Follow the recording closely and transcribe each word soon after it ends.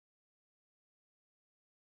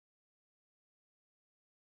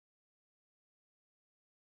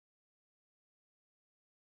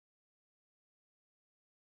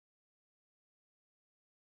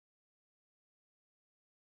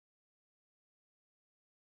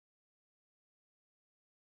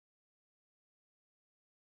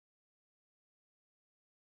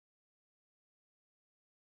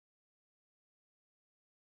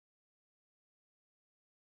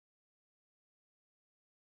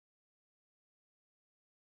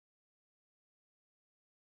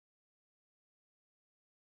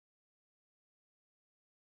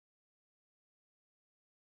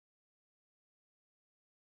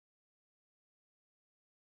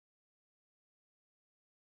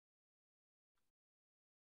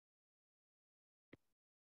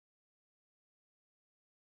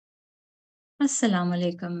Assalamu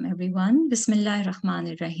alaikum, everyone. Bismillahir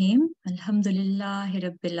Rahmanir Rahim. Alhamdulillahi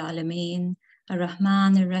Rabbil Alameen.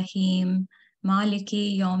 Ar-Rahmanir Rahim.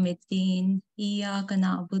 Maliki Yawmiddin. Iyyaka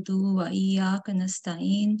na'budu wa iyyaka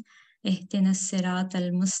nasta'in. Ihdinas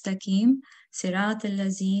siratal mustaqim. Siratal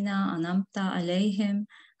lazina an'amta alayhim.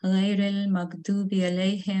 Ghayril maghdubi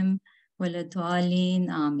alayhim.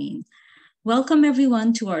 Waladhdallin. Ameen. Welcome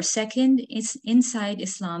everyone to our second Inside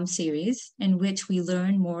Islam series, in which we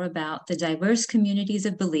learn more about the diverse communities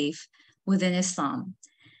of belief within Islam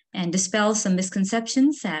and dispel some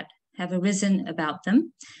misconceptions that have arisen about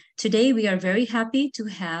them. Today, we are very happy to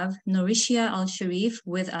have Norishia Alsharif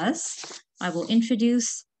with us. I will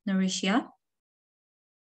introduce Norishia.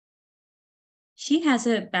 She has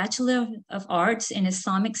a Bachelor of Arts in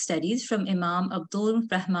Islamic Studies from Imam Abdul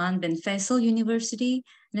Rahman bin Faisal University,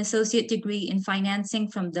 an associate degree in financing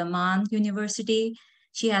from Daman University.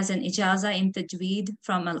 She has an Ijaza in Tajweed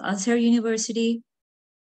from Al-Azhar University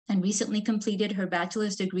and recently completed her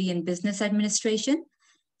bachelor's degree in business administration.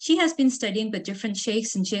 She has been studying with different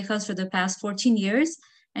sheikhs and sheikhas for the past 14 years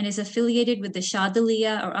and is affiliated with the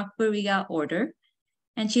Shadiliya or Akbariya order.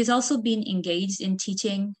 And she has also been engaged in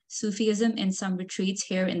teaching Sufism in some retreats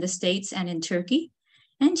here in the States and in Turkey.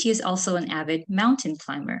 And she is also an avid mountain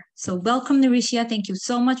climber. So welcome, Norishia. Thank you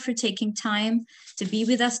so much for taking time to be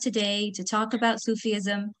with us today, to talk about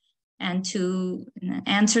Sufism, and to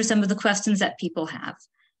answer some of the questions that people have.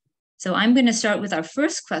 So I'm going to start with our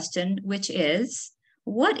first question, which is,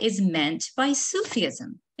 what is meant by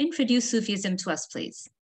Sufism? Introduce Sufism to us, please.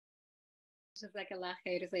 Jazakallah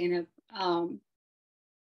khair, Zainab.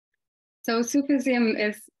 So Sufism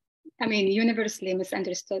is, universally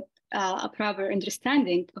misunderstood. A proper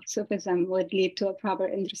understanding of Sufism would lead to a proper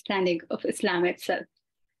understanding of Islam itself.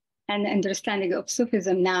 And understanding of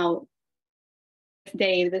Sufism now,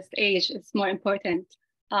 this age, is more important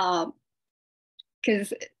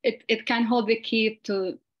because it can hold the key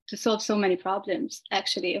to solve so many problems,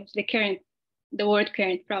 actually, of the world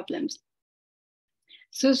current problems.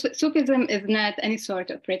 So Sufism is not any sort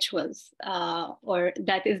of rituals or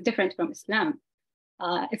that is different from Islam.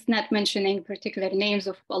 It's not mentioning particular names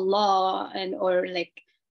of Allah or like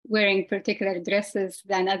wearing particular dresses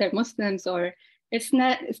than other Muslims, or it's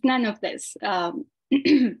none of this.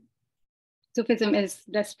 Sufism is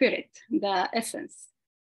the spirit, the essence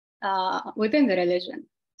within the religion.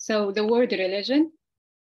 So the word religion,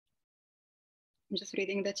 I'm just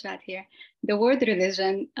reading the chat here. The word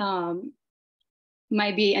religion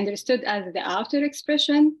might be understood as the outer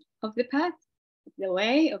expression of the path, the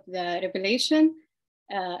way of the revelation.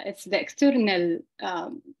 It's the external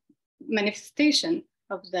manifestation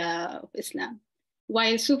of Islam,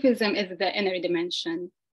 while Sufism is the inner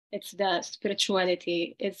dimension. It's the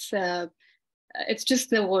spirituality. It's just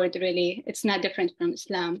the word, really. It's not different from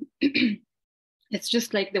Islam. It's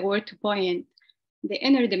just like the word to point the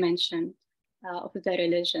inner dimension of the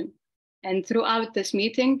religion. And throughout this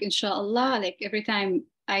meeting, inshallah, like every time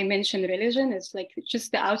I mention religion, it's like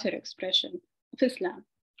just the outer expression of Islam.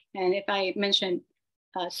 And if I mention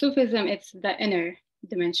Sufism, it's the inner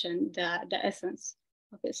dimension, the essence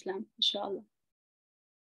of Islam, inshallah.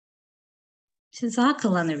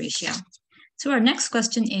 Jazakallah, Norishia. So our next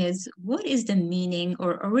question is, what is the meaning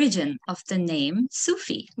or origin of the name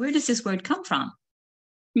Sufi? Where does this word come from?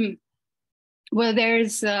 Well,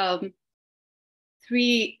 there's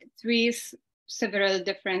three several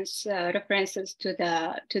different references to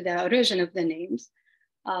the origin of the names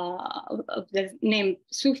of the name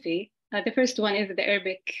Sufi. The first one is the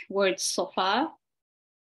Arabic word Safa,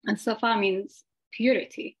 and Safa means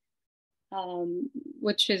purity,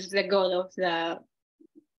 which is the goal of the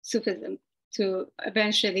Sufism, to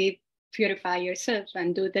eventually purify yourself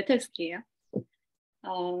and do the tazkiyah.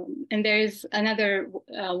 And there is another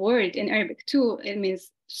word in Arabic too. It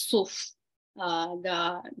means suf.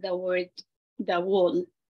 The word, the wool,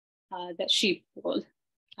 the sheep wool.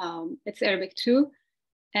 It's Arabic too.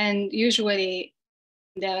 And usually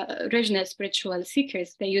the original spiritual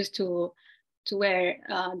seekers, they used to wear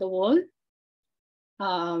the wool,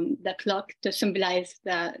 the cloak, to symbolize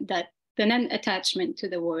the non-attachment to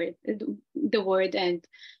the word, and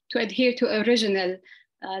to adhere to original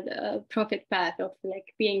prophet path of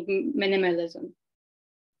like being minimalism.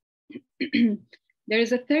 There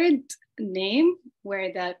is a third name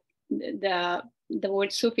where the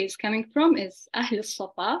word Sufi is coming from, is Ahl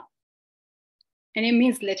Safa, and it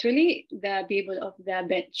means literally the people of the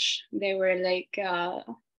bench. They were like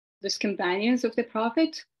those companions of the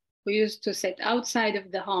Prophet who used to sit outside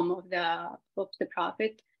of the home of the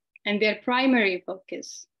Prophet, and their primary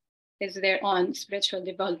focus is their own spiritual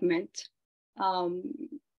development.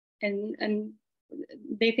 And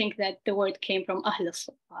they think that the word came from Ahl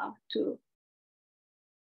al-Safa too.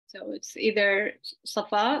 So it's either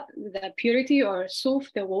Safa, the purity, or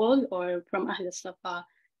Suf, the wall, or from Ahl al-Safa,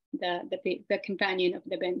 the companion of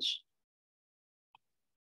the bench.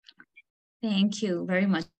 Thank you very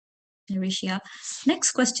much, Norishia.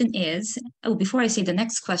 Next question is, before I say the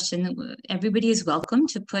next question, everybody is welcome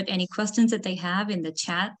to put any questions that they have in the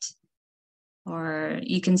chat, or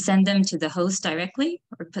you can send them to the host directly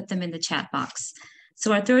or put them in the chat box.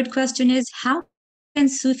 So our third question is, how can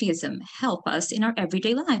Sufism help us in our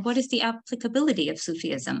everyday life? What is the applicability of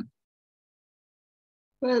Sufism?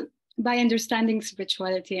 Well, by understanding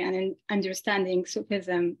spirituality and understanding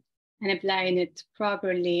Sufism and applying it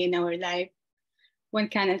properly in our life, one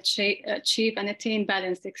can achieve and attain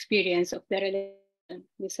balanced experience of the religion.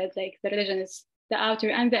 We said like the religion is the outer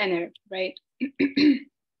and the inner, right?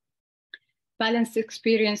 Balanced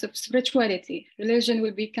experience of spirituality. Religion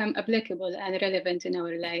will become applicable and relevant in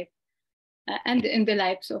our life and in the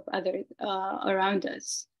lives of others around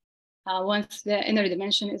us. Once the inner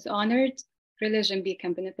dimension is honored, religion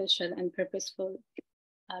become beneficial and purposeful,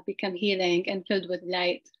 become healing and filled with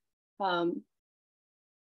light.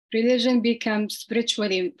 Religion becomes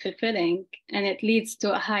spiritually fulfilling, and it leads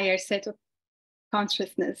to a higher set of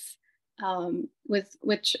consciousness,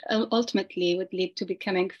 which ultimately would lead to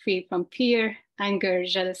becoming free from fear, anger,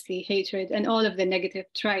 jealousy, hatred, and all of the negative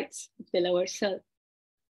traits of the lower self.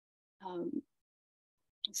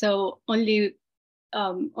 So only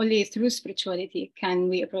through spirituality can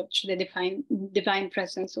we approach the divine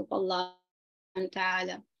presence of Allah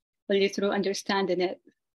Ta'ala. Only through understanding it.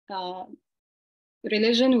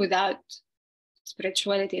 Religion without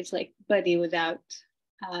spirituality is like body without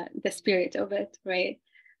the spirit of it, right?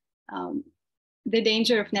 The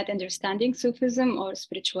danger of not understanding Sufism or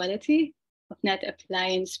spirituality, of not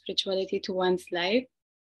applying spirituality to one's life,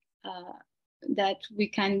 that we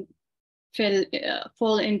can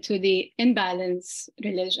fall into the imbalance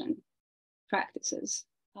religion practices.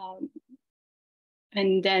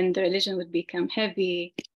 And then the religion would become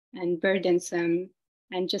heavy and burdensome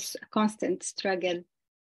and just a constant struggle.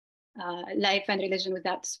 Life and religion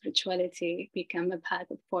without spirituality become a path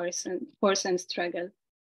of force and struggle,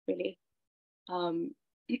 really.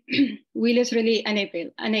 We literally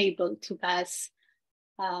unable to pass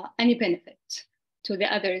any benefit to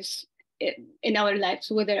the others in our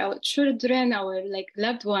lives, whether our children, our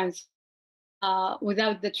loved ones,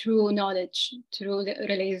 without the true knowledge, true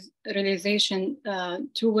realization,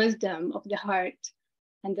 true wisdom of the heart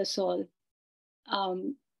and the soul.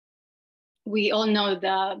 We all know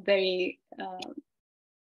the very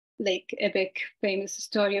epic, famous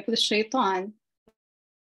story of the Shaitan,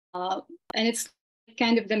 and it's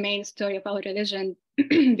kind of the main story of our religion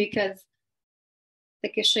because,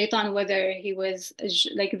 like a Shaitan, whether he was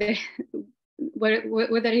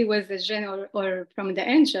whether he was a jinn or from the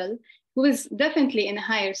angel, he was definitely in a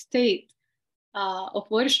higher state of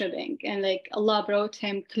worshiping, and like Allah brought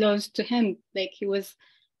him close to him, like he was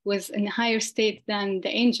in a higher state than the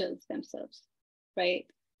angels themselves, right?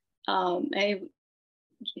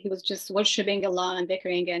 He was just worshiping Allah and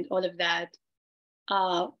dhikring and all of that.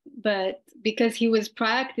 But because he was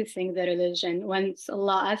practicing the religion, once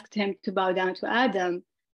Allah asked him to bow down to Adam,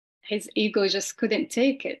 his ego just couldn't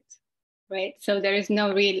take it, right? So there is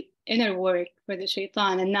no real inner work for the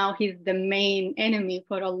Shaitan, and now he's the main enemy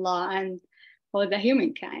for Allah and for the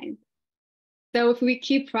humankind. So if we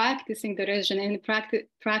keep practicing the religion in a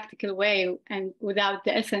practical way and without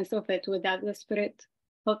the essence of it, without the spirit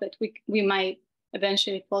of it, we might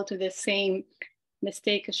eventually fall to the same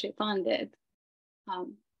mistake as Shaitan did.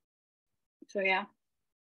 So yeah.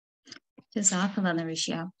 Jazakallah,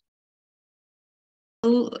 Norishia.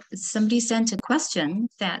 So somebody sent a question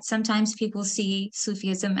that sometimes people see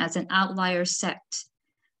Sufism as an outlier sect,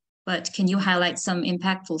 but can you highlight some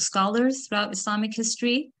impactful scholars throughout Islamic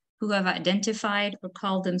history who have identified or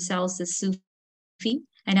called themselves a Sufi?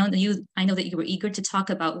 I know that you were eager to talk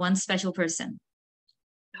about one special person.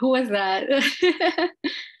 Who was that?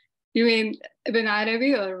 You mean Ibn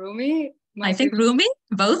Arabi or Rumi? I think Rumi,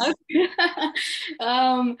 both.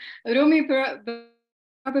 Rumi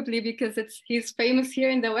probably because he's famous here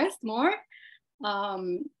in the West more.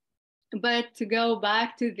 But to go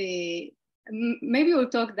back to maybe we'll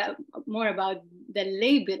talk more about the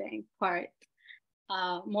labeling part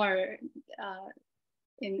more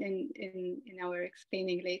in our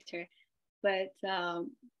explaining later. But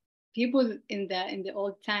people in the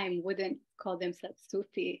old time wouldn't call themselves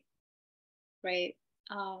Sufi, right?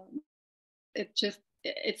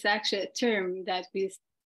 It's actually a term that we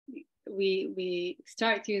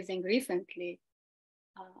start using recently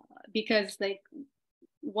because like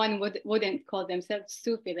one wouldn't call themselves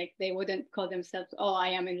Sufi, like they wouldn't call themselves, oh, I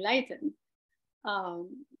am enlightened.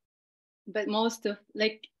 But most of,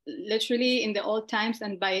 like, literally in the old times,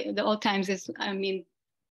 and by the old times is, I mean,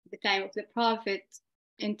 the time of the Prophet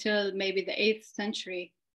until maybe the 8th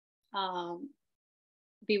century,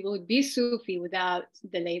 people would be Sufi without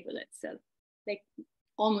the label itself. Like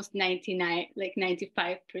almost 99, like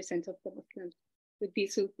 95% of the Muslims would be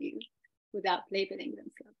Sufi without labeling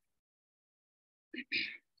themselves.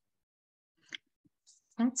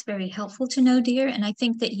 That's very helpful to know, dear. And I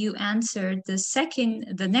think that you answered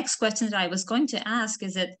the next question that I was going to ask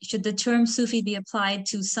is that should the term Sufi be applied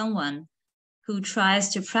to someone who tries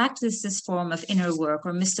to practice this form of inner work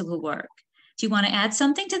or mystical work? Do you want to add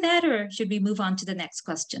something to that, or should we move on to the next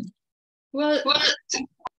question? Well, a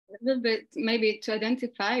little bit, maybe to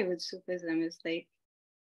identify with Sufism is like,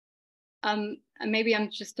 maybe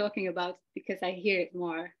I'm just talking about because I hear it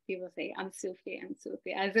more. People say, I'm Sufi,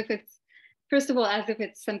 as if it's, first of all, as if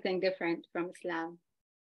it's something different from Islam.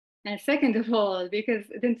 And second of all, because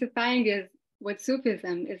identifying with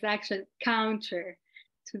Sufism is actually counter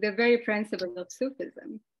to the very principle of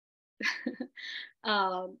Sufism.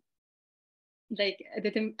 Like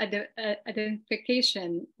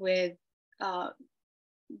identification with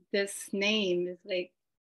this name is like,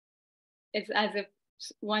 it's as if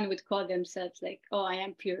one would call themselves like, oh, I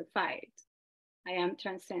am purified, I am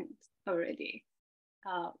transcendent already.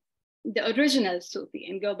 The original Sufi,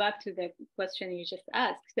 and go back to the question you just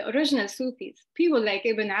asked, the original Sufis, people like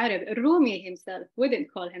Ibn Arab, Rumi himself wouldn't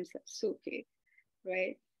call himself Sufi,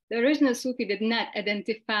 right? The original Sufi did not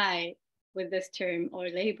identify with this term or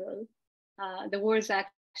label. The words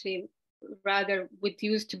actually rather would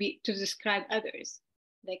use to describe others.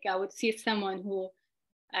 Like I would see someone who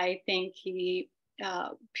I think he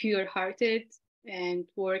pure-hearted and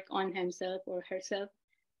work on himself or herself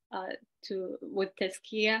with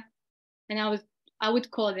tazkiyah, and I would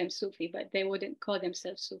call them Sufi, but they wouldn't call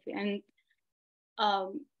themselves Sufi. And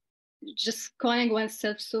just calling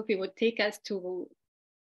oneself Sufi would take us to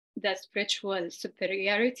that spiritual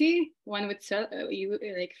superiority one would you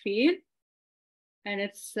like feel, and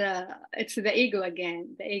it's the ego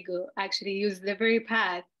again. The ego actually used the very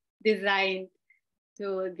path designed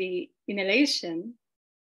to the inhalation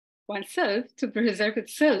oneself to preserve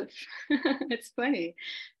itself. It's funny,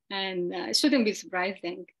 and it shouldn't be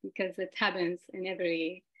surprising because it happens in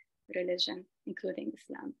every religion, including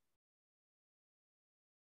Islam.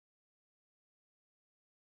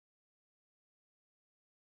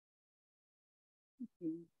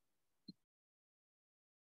 Mm-hmm.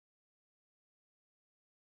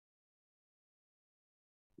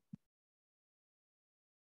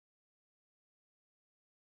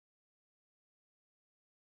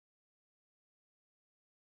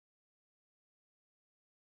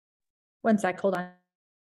 One sec, hold on.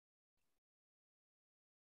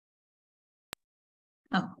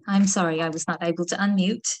 Oh, I'm sorry, I was not able to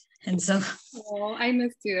unmute. And so, oh, I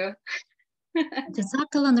missed you.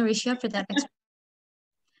 Jazakallah Norishia for that.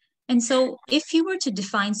 And so, if you were to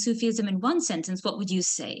define Sufism in one sentence, what would you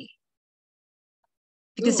say?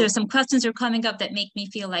 Because there's some questions that are coming up that make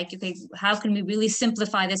me feel like, okay, how can we really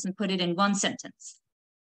simplify this and put it in one sentence?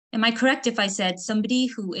 Am I correct if I said somebody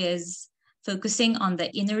who is focusing on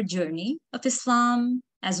the inner journey of Islam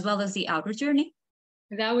as well as the outer journey?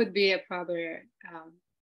 That would be a proper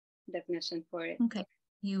definition for it. Okay,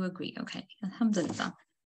 you agree. Okay, alhamdulillah.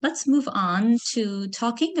 Let's move on to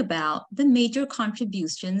talking about the major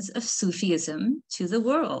contributions of Sufism to the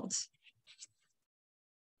world.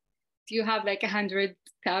 Do you have like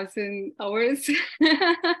 100,000 hours?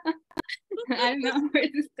 I don't know where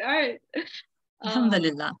to start.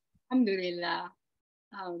 Alhamdulillah. Alhamdulillah.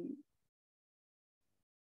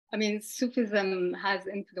 I mean, Sufism has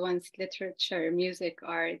influenced literature, music,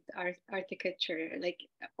 art, architecture, like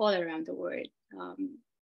all around the world.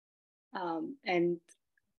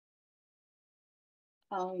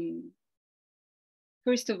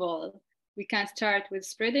 First of all, we can start with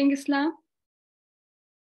spreading Islam.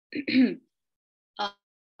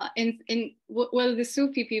 Well, the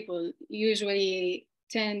Sufi people usually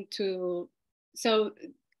tend to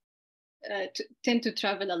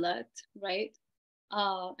travel a lot, right?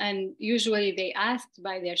 And usually they asked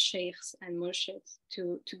by their sheikhs and murshids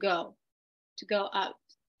to go out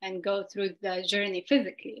and go through the journey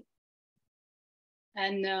physically.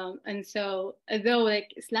 And so, although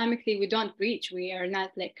like Islamically we don't preach, we are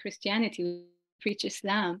not like Christianity, we preach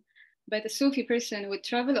Islam, but a Sufi person would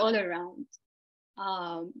travel all around.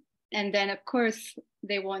 And then of course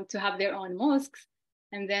they want to have their own mosques.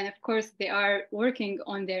 And then of course they are working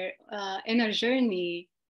on their inner journey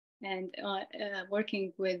and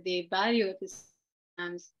working with the value of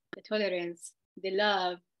the tolerance, the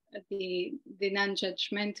love, the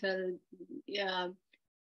non-judgmental,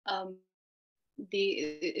 um,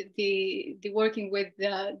 the working with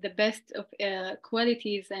the best of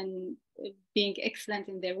qualities and being excellent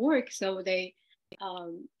in their work. So they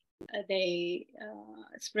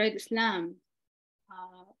spread Islam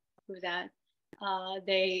through that.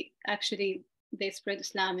 They spread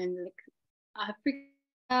Islam in like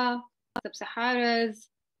Africa, sub-Saharas.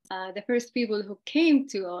 The first people who came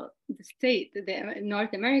to the state,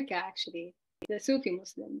 North America, actually, the Sufi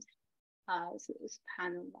Muslims.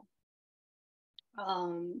 Subhanallah.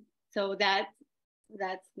 So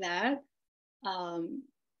that's that.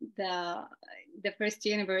 The first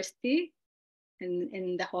university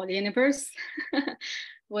in the whole universe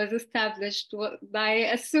was established by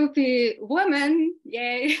a Sufi woman,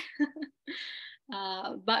 yay!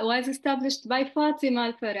 But was established by Fatima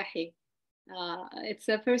al-Farahi. It's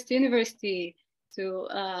the first university to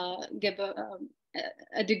give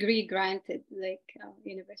a degree granted, like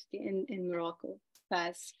university in Morocco,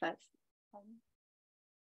 Fas.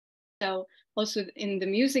 So also in the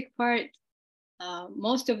music part,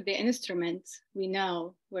 most of the instruments we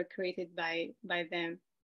know were created by them.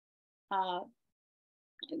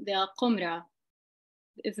 The qumra,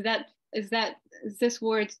 is this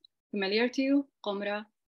word familiar to you? Qumra,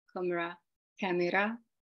 camera.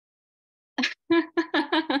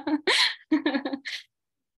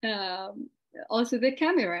 Also the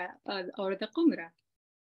camera or the qumra.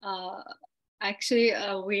 Actually,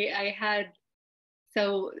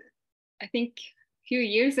 I think a few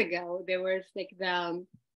years ago, there was like the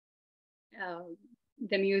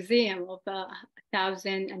museum of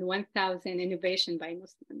 1,000 and 1,000 innovation by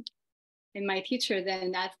Muslims. And my teacher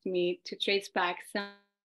then asked me to trace back some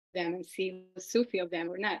of them and see who's Sufi of them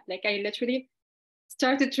or not. Like I literally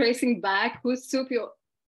started tracing back who's Sufi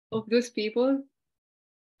of those people.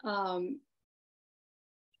 And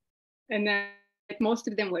then like, most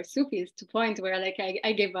of them were Sufis to the point where like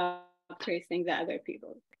I gave up tracing the other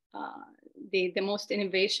people. The most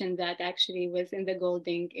innovation that actually was in the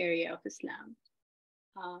golden area of Islam.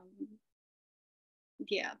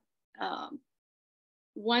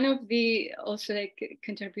 One of the also like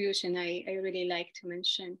contribution I really like to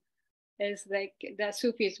mention is like the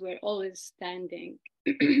Sufis were always standing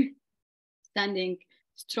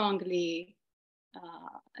strongly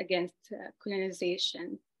against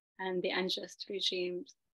colonization and the unjust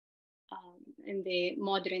regimes. In the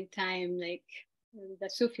modern time, like the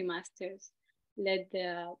Sufi masters led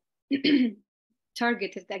the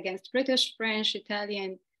targeted against British, French,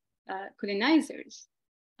 Italian colonizers.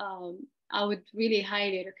 I would really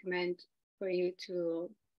highly recommend for you to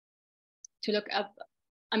look up.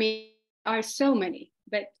 I mean, there are so many,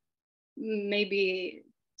 but maybe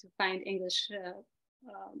to find English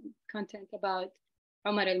content about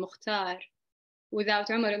Umar al-Mukhtar. Without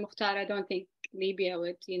Umar al-Mukhtar, I don't think Libya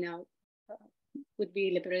would, would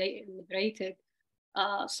be liberated.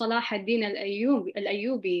 Salah ad-Din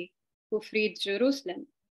al-Ayyubi, who freed Jerusalem,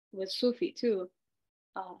 was Sufi too.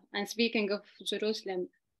 And speaking of Jerusalem,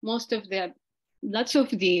 lots of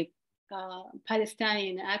the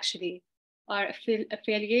Palestinian actually are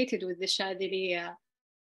affiliated with the Shadiliya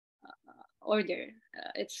order.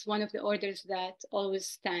 It's one of the orders that always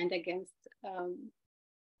stand against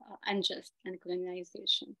unjust and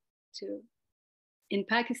colonization too. In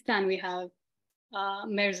Pakistan, we have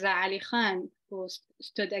Mirza Ali Khan, who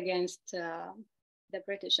stood against the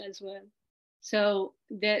British as well. So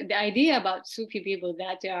the idea about Sufi people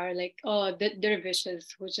that they are like, oh, the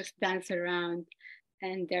dervishes who just dance around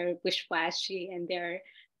and they're wish-washy and they're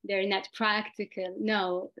not practical.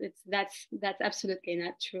 No, that's absolutely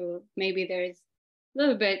not true. Maybe there's a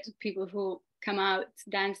little bit of people who come out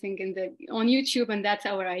dancing on YouTube, and that's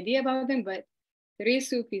our idea about them. But the real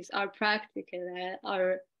Sufis are practical,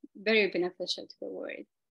 are very beneficial to the world.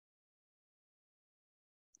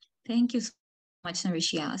 Thank you so much,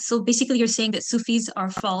 Norishia. So basically, you're saying that Sufis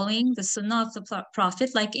are following the Sunnah of the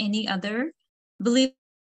Prophet like any other believer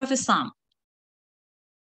of Islam.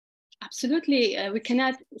 Absolutely, we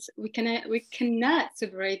cannot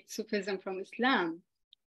separate Sufism from Islam.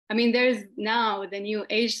 I mean, there's now the new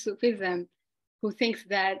age Sufism who thinks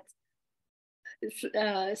that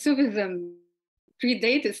Sufism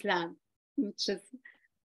predates Islam, which is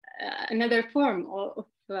another form of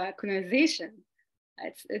colonization.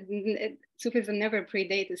 Sufism never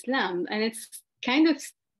predates Islam, and it's kind of,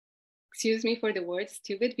 excuse me for the word,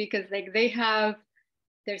 stupid, because like they have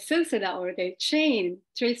their silsila or their chain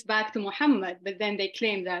traced back to Muhammad, but then they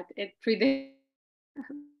claim that it predates.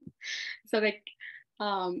 So like,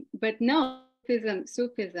 but no,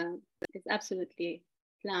 Sufism is absolutely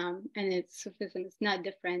Islam and its Sufism is not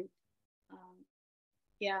different.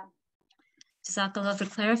 Yeah. Jazakallah for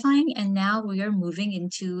clarifying. And now we are moving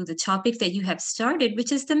into the topic that you have started,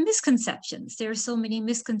 which is the misconceptions. There are so many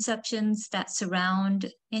misconceptions that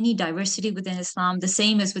surround any diversity within Islam, the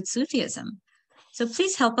same as with Sufism. So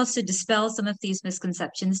please help us to dispel some of these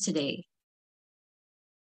misconceptions today.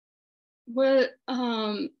 Well,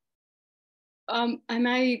 I'll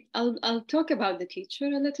talk about the teacher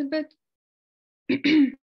a little bit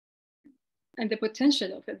and the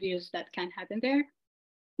potential of abuse that can happen there.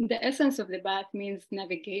 The essence of the path means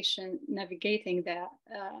navigating the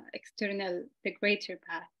the greater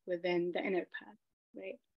path within the inner path,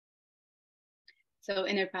 right? So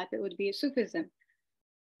inner path, it would be Sufism.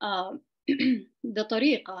 The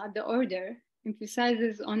tariqa, the order,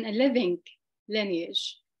 emphasizes on a living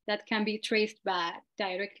lineage that can be traced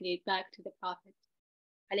directly back to the Prophet,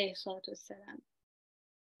 alayhi salatu wassalam.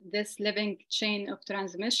 This living chain of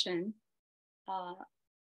transmission,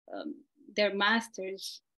 their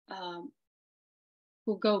masters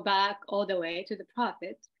who go back all the way to the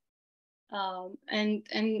Prophet, and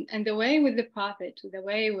the way with the Prophet, the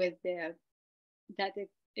way with that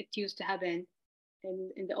it used to happen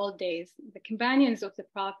in the old days. The companions of the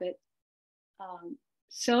Prophet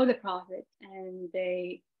saw the Prophet, and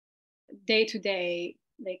they day to day,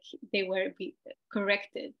 like they were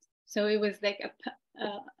corrected. So it was like a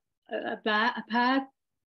path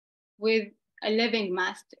with a living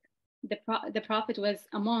master. The Prophet was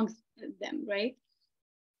amongst them, right?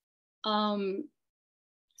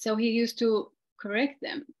 So he used to correct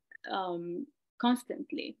them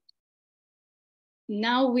constantly.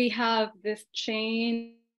 Now we have this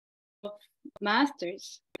chain of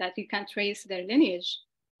masters that you can trace their lineage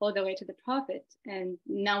all the way to the Prophet. And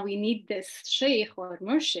now we need this sheikh or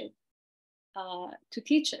murshid to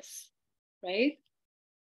teach us, right?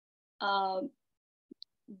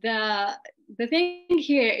 The thing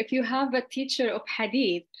here, if you have a teacher of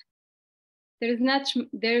hadith, there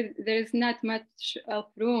is not much of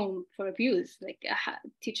room for abuse, like a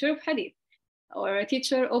teacher of hadith or a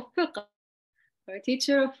teacher of fiqh or a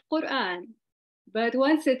teacher of Quran. But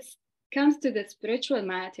once it comes to the spiritual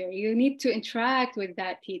matter, you need to interact with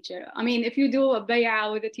that teacher. I mean, if you do a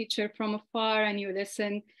bay'ah with a teacher from afar and you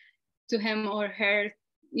listen to him or her,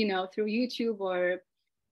 through YouTube, or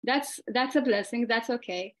that's a blessing, that's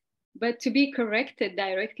okay. But to be corrected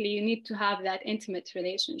directly, you need to have that intimate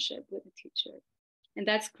relationship with the teacher. And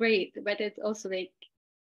that's great, but it also like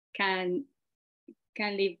can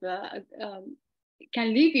leave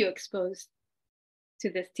you exposed to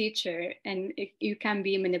this teacher, and you can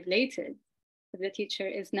be manipulated if the teacher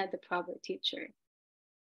is not the proper teacher.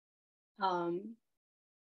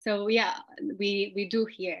 So yeah, we do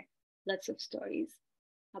hear lots of stories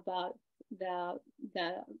about the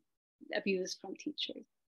abuse from teachers.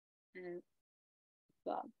 And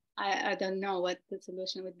I don't know what the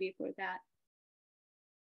solution would be for that.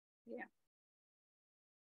 Yeah.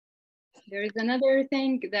 There is another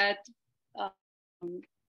thing that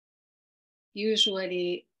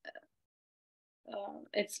usually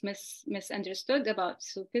it's misunderstood about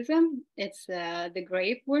Sufism. It's the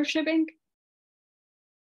grave worshipping.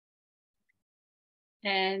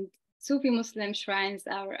 And Sufi Muslim shrines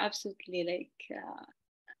are absolutely like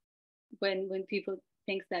when people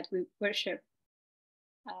think that we worship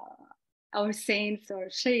our saints or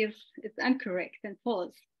sheikhs, it's incorrect and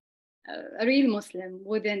false. A real Muslim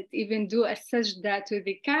wouldn't even do a sajda to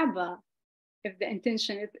the Kaaba if the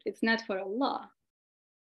intention is not for Allah,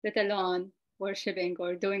 let alone worshipping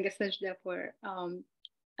or doing a sajda for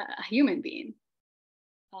a human being.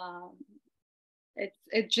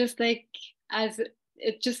 It's just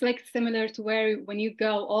like similar to where when you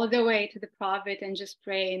go all the way to the Prophet and just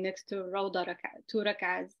pray next to Rawda two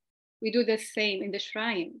rak'ahs, we do the same in the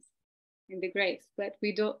shrines, in the graves, but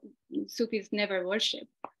we don't. Sufis never worship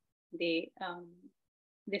the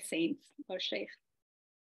saints or sheikh.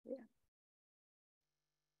 Yeah.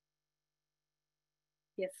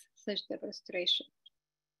 Yes, sajda prostration.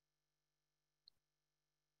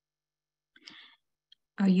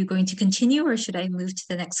 Are you going to continue, or should I move to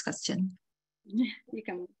the next question? You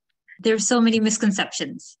can. There are so many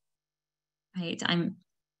misconceptions, right?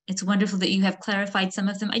 It's wonderful that you have clarified some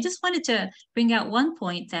of them. I just wanted to bring out one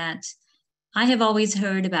point that I have always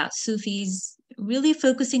heard about Sufis really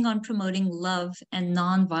focusing on promoting love and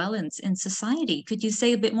non-violence in society. Could you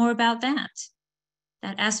say a bit more about that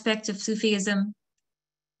aspect of Sufism?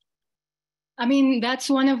 I mean, that's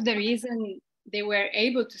one of the reasons they were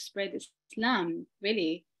able to spread Islam,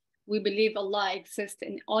 really. We believe Allah exists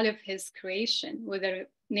in all of his creation, whether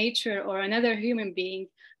nature or another human being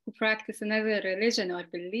who practice another religion or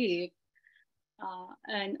belief.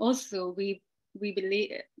 And also we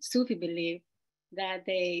believe, Sufi believe that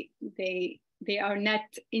they are not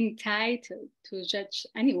entitled to judge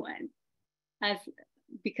anyone, as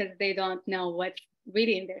because they don't know what's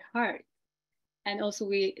really in their heart. And also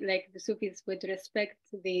we, like the Sufis, would respect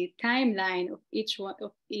the timeline of each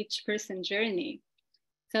person's journey.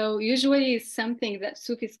 So usually it's something that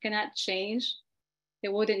Sufis cannot change. They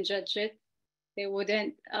wouldn't judge it. They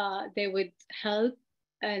wouldn't. They would help.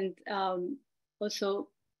 And also,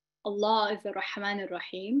 Allah is the Rahman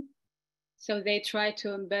ar-Rahim. So they try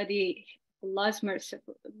to embody Allah's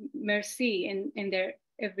mercy in their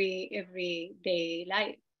everyday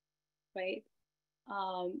life, right?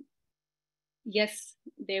 Yes,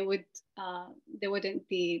 they would. They wouldn't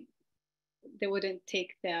be. They wouldn't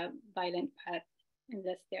take the violent path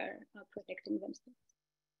unless they are protecting themselves.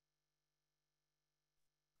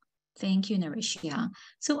 Thank you, Norishia.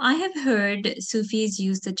 So I have heard Sufis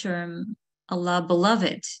use the term Allah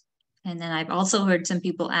beloved. And then I've also heard some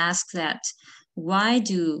people ask that why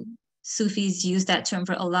do Sufis use that term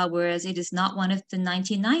for Allah, whereas it is not one of the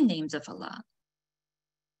 99 names of Allah?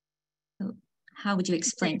 So how would you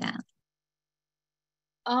explain that?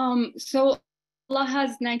 So Allah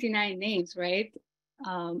has 99 names, right?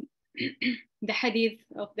 The hadith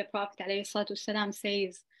of the Prophet ﷺ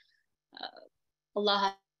says Allah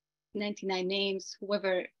has 99 names.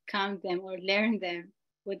 Whoever count them or learn them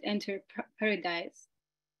would enter paradise.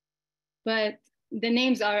 But the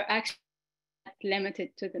names are actually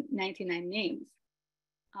limited to the 99 names.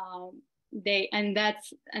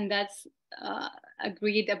 That's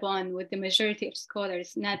agreed upon with the majority of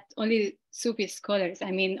scholars, not only Sufi scholars.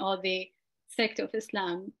 I mean, all the sect of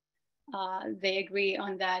Islam, they agree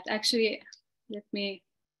on that. Actually,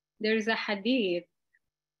 there's a hadith,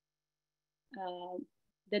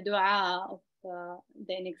 the dua of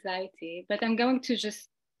the anxiety, but I'm going to just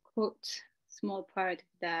quote a small part of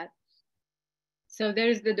that. So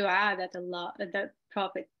there's the dua that the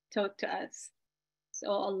Prophet taught to us.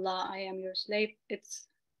 So Allah, I am your slave. It's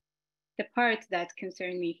the part that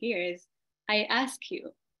concerns me here is, I ask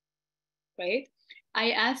you, right?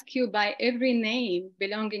 I ask you by every name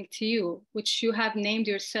belonging to you, which you have named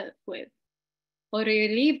yourself with, or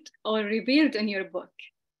relieved or revealed in your book,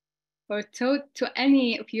 or taught to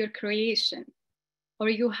any of your creation, or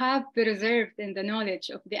you have preserved in the knowledge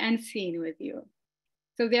of the unseen with you.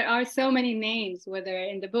 So there are so many names, whether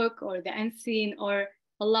in the book or the unseen, or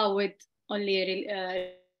Allah would only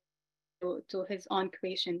to His own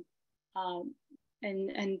creation. For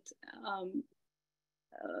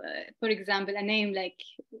example, a name like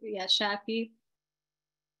Ya Shafi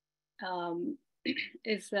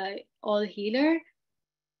is all healer.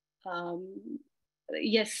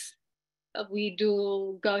 Yes, we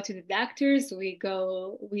do go to the doctors, we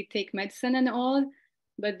take medicine and all,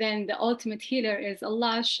 but then the ultimate healer is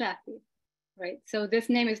Allah Shafi, right? So this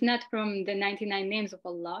name is not from the 99 names of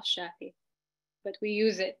Allah Shafi, but we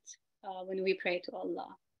use it when we pray to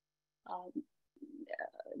Allah.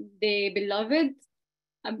 The beloved,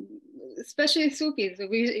 especially Sufis,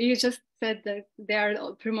 you just said that they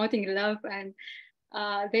are promoting love, and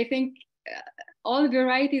they think all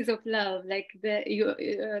varieties of love, like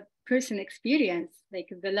the person experience, like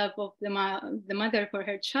the love of the mother for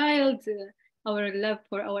her child, our love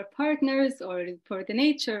for our partners, or for the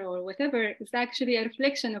nature, or whatever, is actually a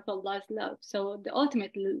reflection of Allah's love. So the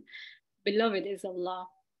ultimate beloved is Allah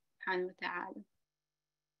subhanahu wa ta'ala.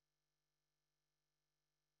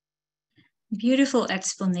 Beautiful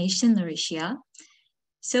explanation, Norishia.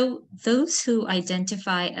 So those who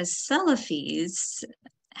identify as Salafis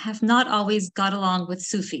have not always got along with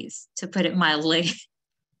Sufis, to put it mildly.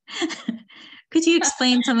 Could you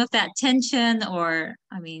explain some of that tension, or,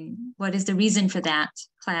 I mean, what is the reason for that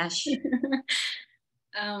clash?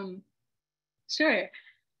 Sure.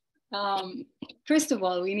 First of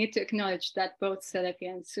all, we need to acknowledge that both Salafi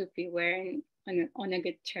and Sufi were on a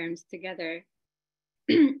good terms together.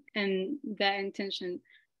 And the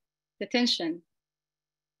tension,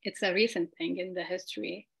 it's a recent thing in the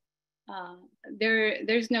history.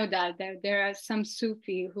 There's no doubt that there are some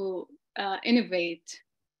Sufi who innovate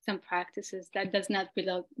some practices that does not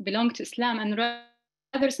belong to Islam, and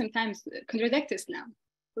rather sometimes contradict Islam,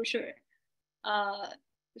 for sure. And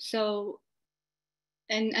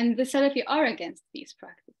the Salafi are against these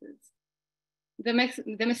practices.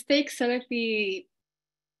 The mistake Salafi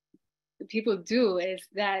people do is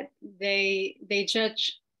that they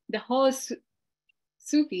judge the whole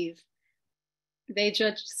Sufis. They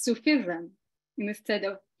judge Sufism instead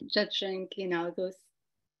of judging, those,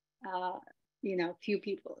 few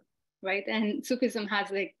people, right? And Sufism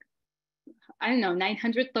has, like, I don't know,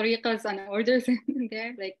 900 tariqas and orders in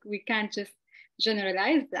there. Like, we can't just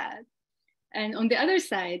generalize that. And on the other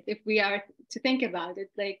side, if we are to think about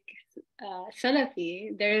it, like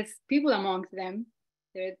Salafi, there's people amongst them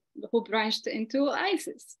who branched into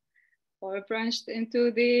ISIS or branched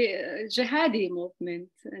into the jihadi movement,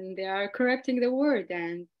 and they are corrupting the word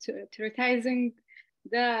and terrorizing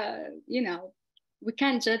the, we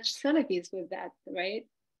can't judge Salafis with that, right?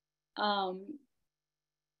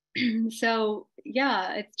 So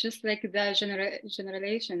yeah, it's just like the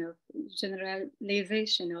generalization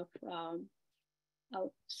of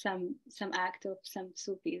some act of some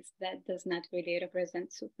Sufis that does not really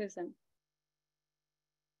represent Sufism.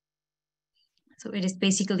 So it is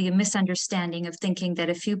basically a misunderstanding of thinking that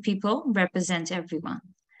a few people represent everyone.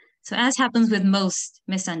 So as happens with most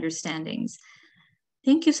misunderstandings.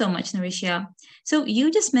 Thank you so much, Norishia. So you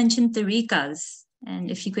just mentioned tariqas, and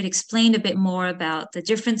if you could explain a bit more about the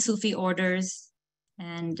different Sufi orders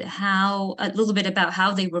and a little bit about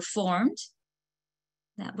how they were formed,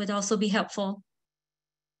 that would also be helpful.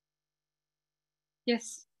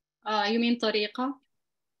 Yes. You mean tariqa?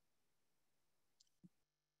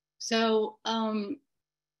 So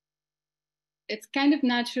it's kind of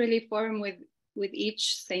naturally formed with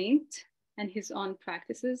each saint and his own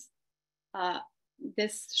practices.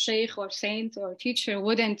 This sheikh or saint or teacher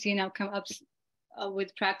wouldn't, come up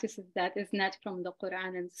with practices that is not from the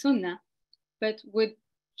Quran and Sunnah, but would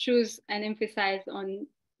choose and emphasize on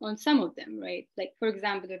some of them, right? Like, for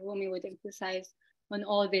example, the Rumi would emphasize on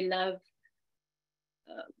all the love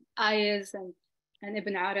ayahs, and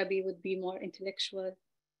Ibn Arabi would be more intellectual.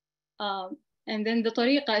 And then the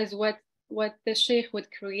tariqa is what the sheikh would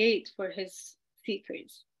create for his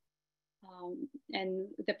seekers, and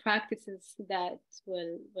the practices that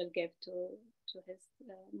will give to his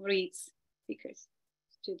murids, seekers,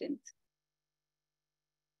 students.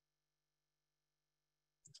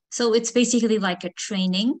 So it's basically like a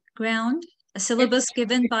training ground, a syllabus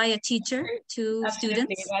given by a teacher to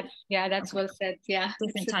students? That's well said. Yeah.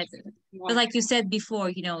 Different types. But like you said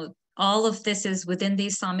before, all of this is within the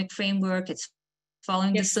Islamic framework. It's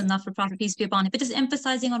following the Sunnah for Prophet, peace be upon him, but just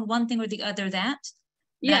emphasizing on one thing or the other that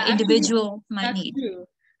individual might need. True.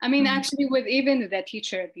 I mean, actually, with even the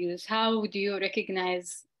teacher abuse, how do you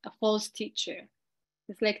recognize a false teacher?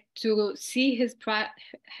 It's like to see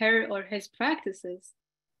her or his practices,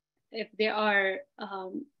 if they are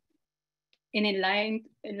in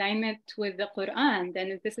alignment with the Quran,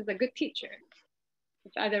 then this is a good teacher.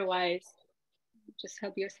 If otherwise, just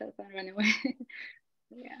help yourself and run away.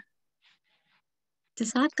 Yeah.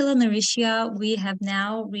 Jazakallah, Norishia, we have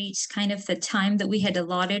now reached kind of the time that we had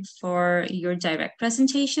allotted for your direct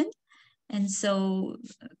presentation. And so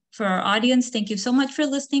for our audience, thank you so much for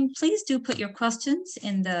listening. Please do put your questions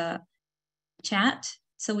in the chat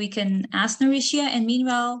so we can ask Norishia. And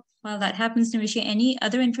meanwhile, while that happens, Norishia, any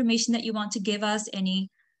other information that you want to give us, any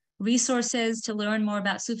resources to learn more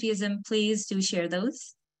about Sufism, please do share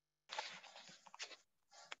those.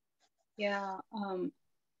 Yeah.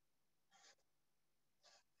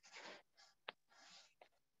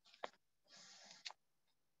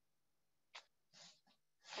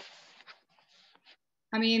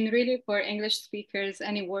 I mean, really, for English speakers,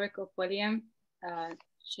 any work of William, how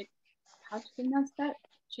to pronounce that?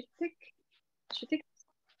 Chittik?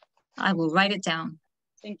 I will write it down.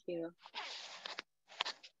 Thank you.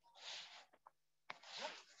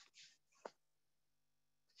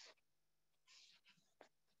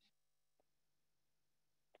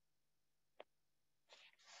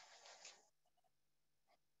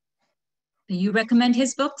 You recommend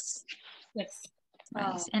his books? Yes.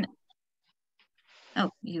 Nice. And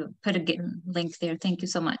you put a link there. Thank you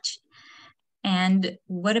so much. And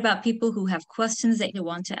what about people who have questions that you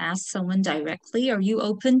want to ask someone directly? Are you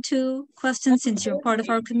open to questions since you're part of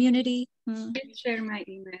our community? Please share my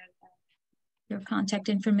email. Your contact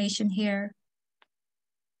information here.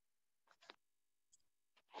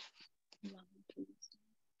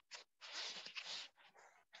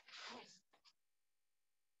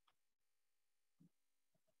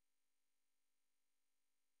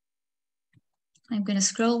 I'm going to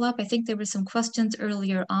scroll up. I think there were some questions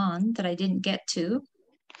earlier on that I didn't get to.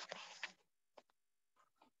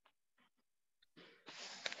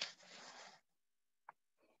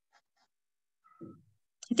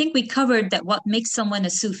 I think we covered that what makes someone a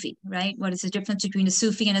Sufi, right? What is the difference between a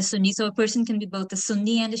Sufi and a Sunni? So a person can be both a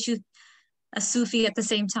Sunni and a Sufi at the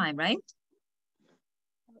same time, right?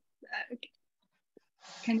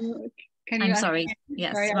 I'm sorry.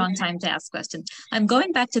 Yes, wrong time to ask questions. I'm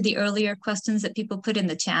going back to the earlier questions that people put in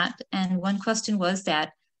the chat. And one question was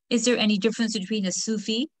that, is there any difference between a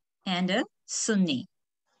Sufi and a Sunni?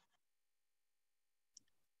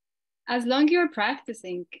 As long as you're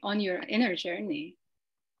practicing on your inner journey,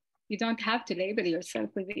 you don't have to label yourself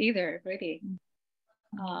with either, really.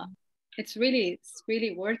 It's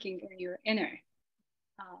really working in your inner.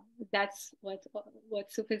 That's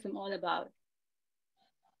what Sufism all about.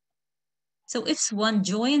 So if one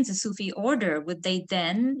joins a Sufi order, would they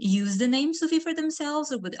then use the name Sufi for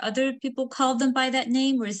themselves, or would other people call them by that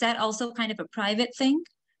name, or is that also kind of a private thing?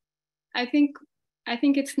 I think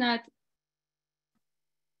it's not.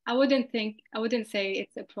 I wouldn't say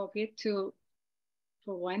it's appropriate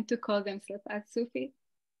for one to call themselves as Sufi.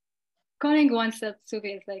 Calling oneself Sufi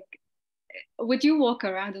is like, would you walk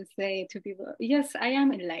around and say to people, yes, I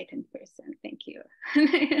am an enlightened person, thank you.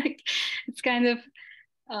 It's kind of,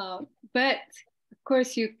 but of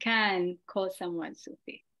course you can call someone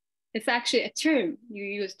Sufi. It's actually a term you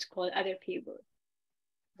use to call other people,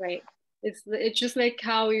 right? It's just like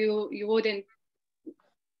how you wouldn't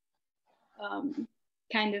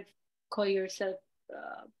kind of call yourself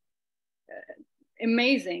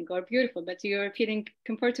amazing or beautiful, but you're feeling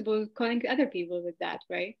comfortable calling other people with that,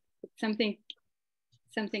 right? It's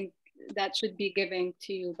something that should be given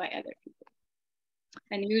to you by other people.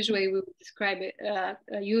 And usually we would describe it,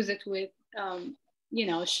 use it with,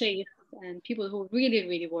 sheikhs and people who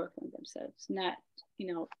really work on themselves, not,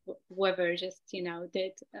 whoever just, did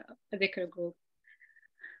a dhikr group.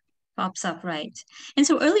 Pops up, right. And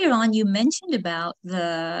so earlier on, you mentioned about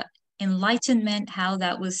the Enlightenment, how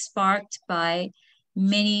that was sparked by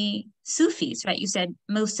many Sufis, right? You said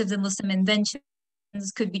most of the Muslim inventions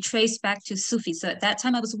could be traced back to Sufis. So at that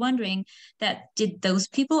time, I was wondering that did those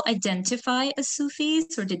people identify as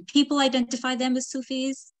Sufis, or did people identify them as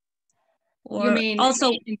Sufis? Or you mean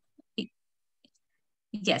also,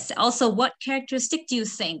 yes, also what characteristic do you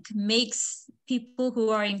think makes people who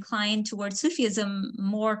are inclined towards Sufism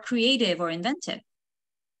more creative or inventive?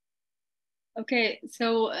 Okay,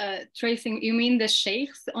 so tracing, you mean the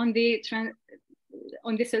sheikhs on the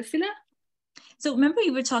silsila? So remember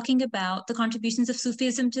you were talking about the contributions of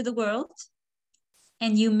Sufism to the world,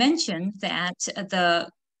 and you mentioned that the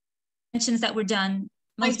mentions that were done,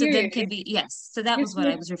 most of them can be, yes. So that was what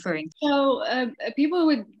I was referring to. So people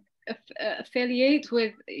would affiliate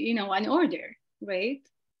with, an order, right?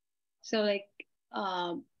 So like,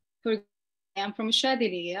 I'm from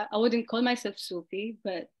Shadiliya. I wouldn't call myself Sufi,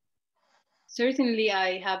 but certainly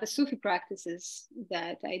I have a Sufi practices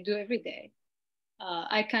that I do every day.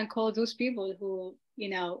 I can call those people who,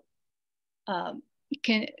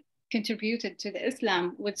 can contributed to the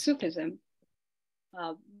Islam with Sufism,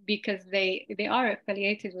 because they are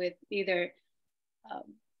affiliated with either,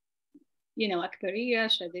 Akbariya,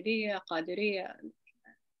 Shadiliya, Qadiriya,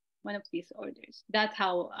 one of these orders. That's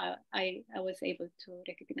how I was able to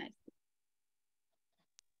recognize it.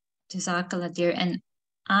 Jazakallah, dear. And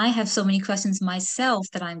I have so many questions myself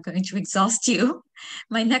that I'm going to exhaust you.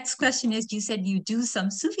 My next question is, you said you do some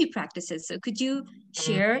Sufi practices. So could you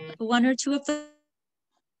share one or two of those?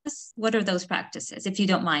 What are those practices, if you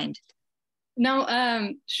don't mind? No,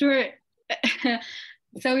 sure.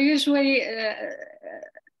 So usually a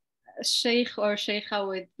sheikh or sheikha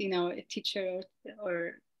would, a teacher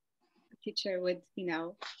or a teacher would,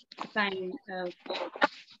 find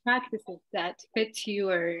practices that fit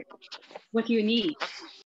what you need,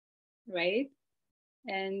 right?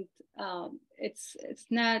 And it's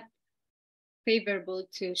not favorable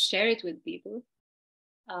to share it with people,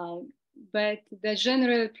 but the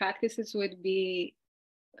general practices would be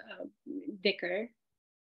dhikr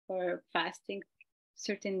or fasting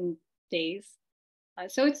certain days.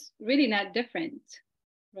 So it's really not different,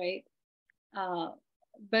 right?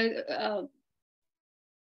 But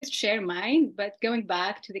share mine, but going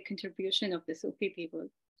back to the contribution of the Sufi people,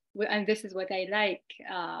 and this is what I like,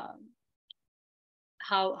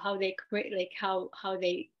 how they create, like how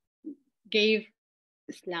they gave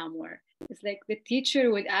Islam more. It's like the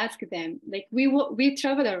teacher would ask them, like we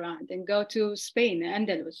travel around and go to Spain,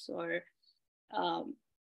 Andalus, or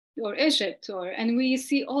Egypt, and we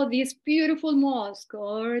see all these beautiful mosques,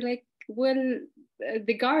 or like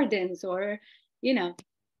the gardens, or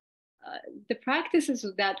the practices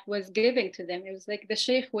that was given to them. It was like the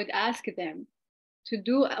sheikh would ask them to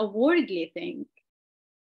do a worldly thing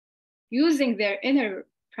using their inner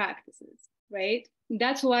practices, right?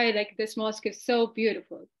 That's why like this mosque is so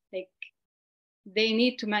beautiful. Like they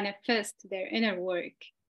need to manifest their inner work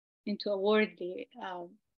into a worldly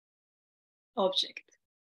object.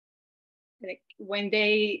 Like when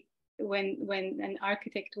an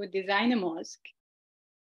architect would design a mosque,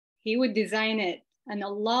 he would design it and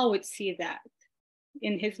Allah would see that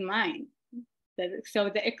in his mind. So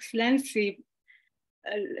the excellency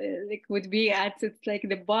like would be at, it's like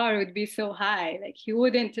the bar would be so high. Like he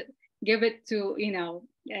wouldn't give it to, he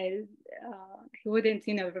wouldn't,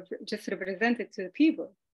 just represent it to the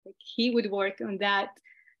people. Like he would work on that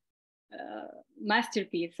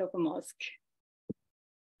masterpiece of a mosque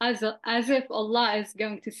as if Allah is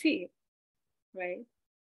going to see it, right?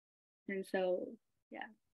 And so, yeah,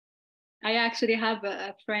 I actually have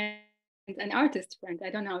a friend, an artist friend. I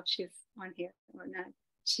don't know if she's on here or not.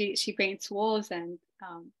 She paints walls and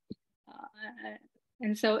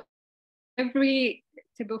so every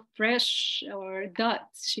type of brush or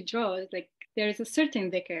dots she draws, like there's a certain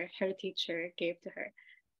dhikr her teacher gave to her,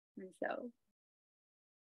 and so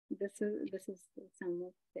this is some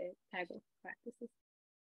of the type of practices.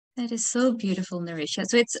 That is so beautiful, Norishia.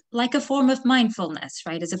 So it's like a form of mindfulness,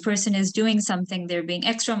 right? As a person is doing something, they're being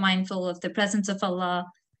extra mindful of the presence of Allah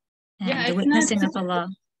and the witnessing of Allah.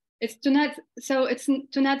 It's to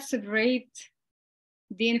not separate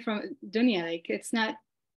deen from dunya. Like it's not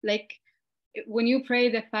like when you pray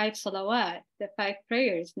the 5 salawat, the 5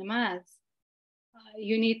 prayers, namaz,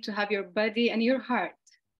 you need to have your body and your heart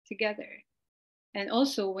together. And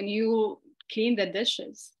also when you clean the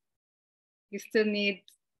dishes, you still need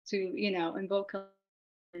to, invoke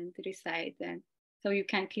and recite them so you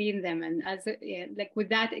can clean them. And like with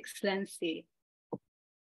that excellency,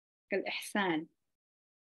 al-ihsan.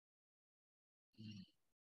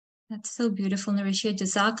 That's so beautiful, Norishia.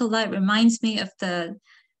 Jazakallah. It reminds me of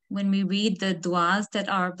when we read the du'as that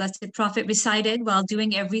our blessed prophet recited while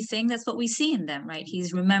doing everything, that's what we see in them, right?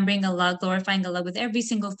 He's remembering Allah, glorifying Allah with every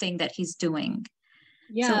single thing that he's doing.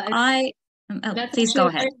 Yeah. So please go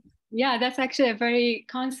ahead. That's actually a very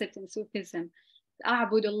concept in Sufism.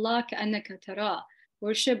 أعبد الله كأنك تراه.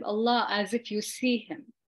 Worship Allah as if you see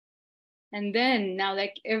him. And then now,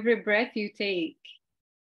 like every breath you take,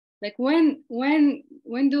 like when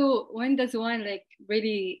does one like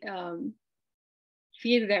really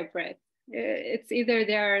feel their breath? It's either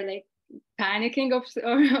they are like panicking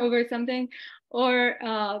over something, or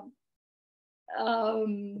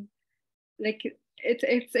like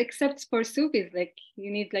it's except for Sufis, like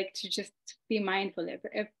you need like to just be mindful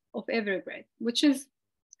of every breath, which is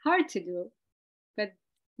hard to do, but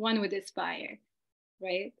one would aspire,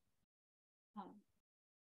 right?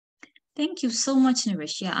 Thank you so much,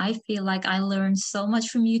 Norishia. I feel like I learned so much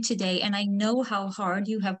from you today, and I know how hard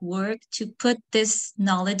you have worked to put this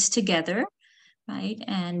knowledge together, right?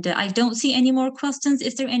 And I don't see any more questions.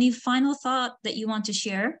 Is there any final thought that you want to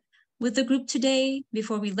share with the group today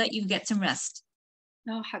before we let you get some rest?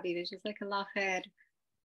 No, Habibi, Jazakallah khair.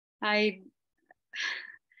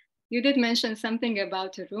 You did mention something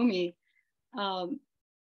about Rumi.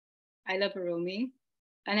 I love Rumi,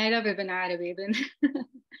 and I love Ibn Arabi even.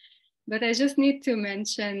 But I just need to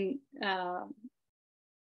mention,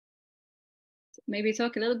 maybe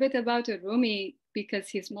talk a little bit about Rumi because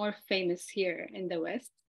he's more famous here in the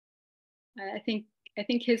West. I think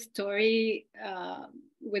his story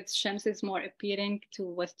with Shams is more appealing to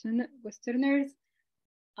Westerners.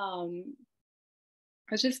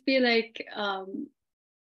 I just feel like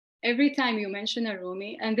every time you mention a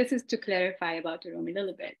Rumi, and this is to clarify about a Rumi a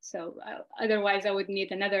little bit, so otherwise I would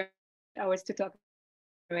need another hours to talk,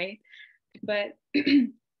 right? But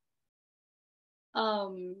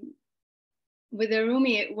with a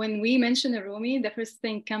Rumi, when we mention a Rumi, the first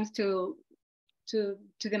thing comes to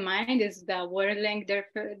the mind is the whirling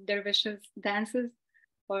dervishes dances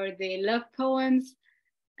or the love poems.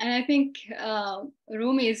 And I think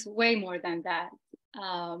Rumi is way more than that.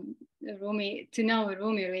 Rumi, to know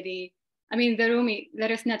Rumi really, I mean, the Rumi,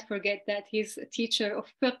 let us not forget that he's a teacher of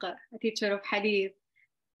fiqh, a teacher of hadith,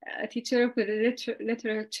 a teacher of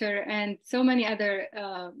literature, and so many other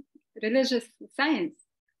religion science,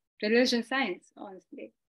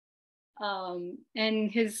 honestly.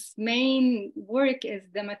 And his main work is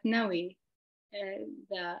the Matnawi,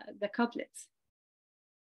 the couplets.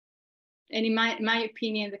 And in my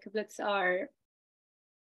opinion, the couplets are,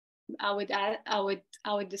 I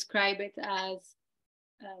would describe it as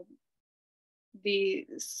the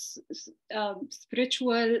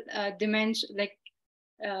spiritual dimension, like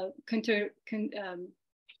I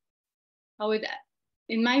would,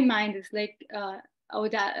 in my mind, it's like I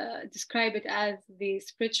would describe it as the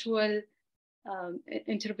spiritual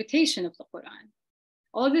interpretation of the Quran.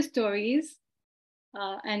 All the stories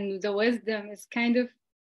and the wisdom is kind of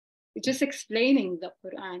just explaining the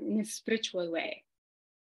Quran in a spiritual way.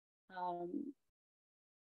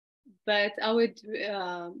 But I would,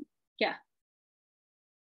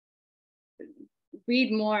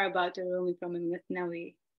 read more about the Rumi from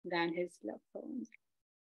Al-Mathnawi than his love poems.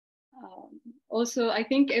 Also, I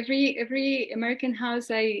think every American house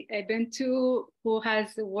I've been to who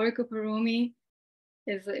has the work of Rumi,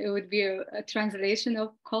 it would be a translation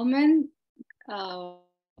of Coleman, the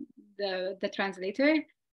translator.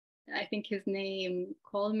 I think his name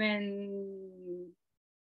Coleman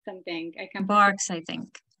something. I can Barks, I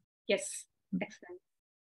think. Yes, excellent.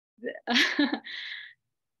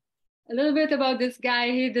 A little bit about this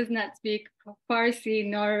guy. He does not speak Farsi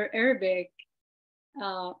nor Arabic,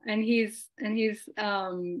 and he's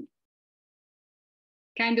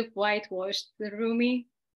kind of whitewashed the Rumi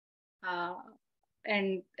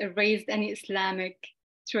and erased any Islamic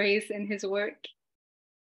trace in his work,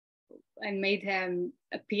 and made him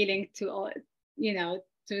appealing to all,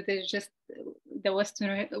 to the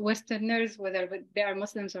Westerners, whether they are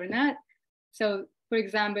Muslims or not. So, for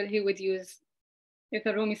example, he would use, if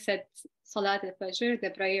a Rumi said Salat al-Fajr,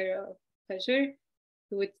 the prayer of Fajr,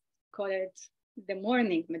 he would call it the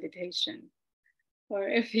morning meditation. Or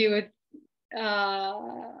if he would,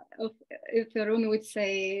 if the Rumi would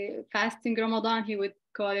say fasting Ramadan, he would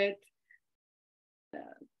call it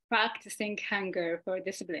practicing hunger for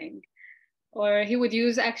discipline. Or he would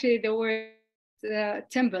use actually the word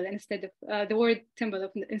temple instead of the word temple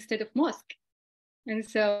instead of mosque. And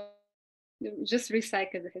so just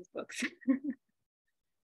recycle his books.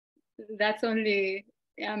 That's only,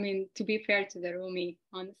 I mean, to be fair to the Rumi,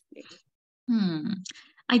 honestly.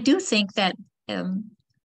 I do think that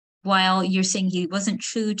while you're saying he wasn't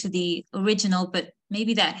true to the original, but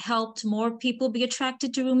maybe that helped more people be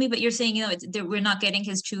attracted to Rumi, but you're saying, we're not getting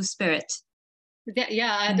his true spirit.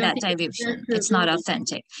 Yeah, I don't think it's not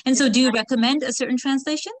authentic. And so do you recommend a certain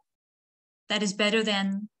translation that is better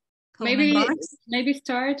than Coleman Barks? Maybe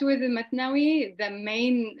start with the Matnawi, the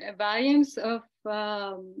main volumes of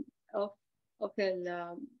the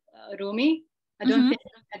Rumi. I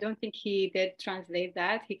don't think he did translate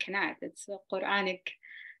that. He cannot. It's a Quranic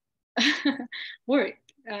word.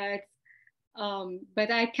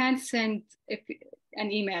 But I can send an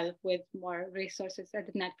email with more resources. I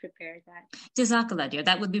did not prepare that. Jazakallah, dear.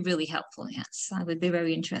 That would be really helpful. Yes, I would be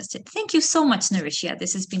very interested. Thank you so much, Norishia.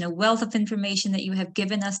 This has been a wealth of information that you have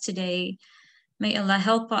given us today. May Allah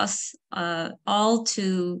help us all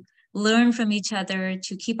to learn from each other,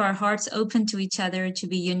 to keep our hearts open to each other, to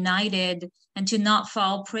be united, and to not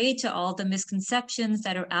fall prey to all the misconceptions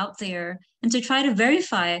that are out there, and to try to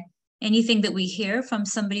verify anything that we hear from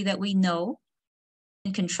somebody that we know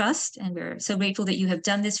and can trust. And we're so grateful that you have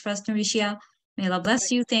done this for us, Norishia. May Allah bless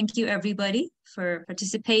you. Thank you, everybody, for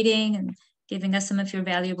participating and giving us some of your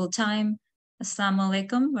valuable time. Assalamu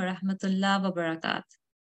alaikum wa rahmatullah wa barakatuh.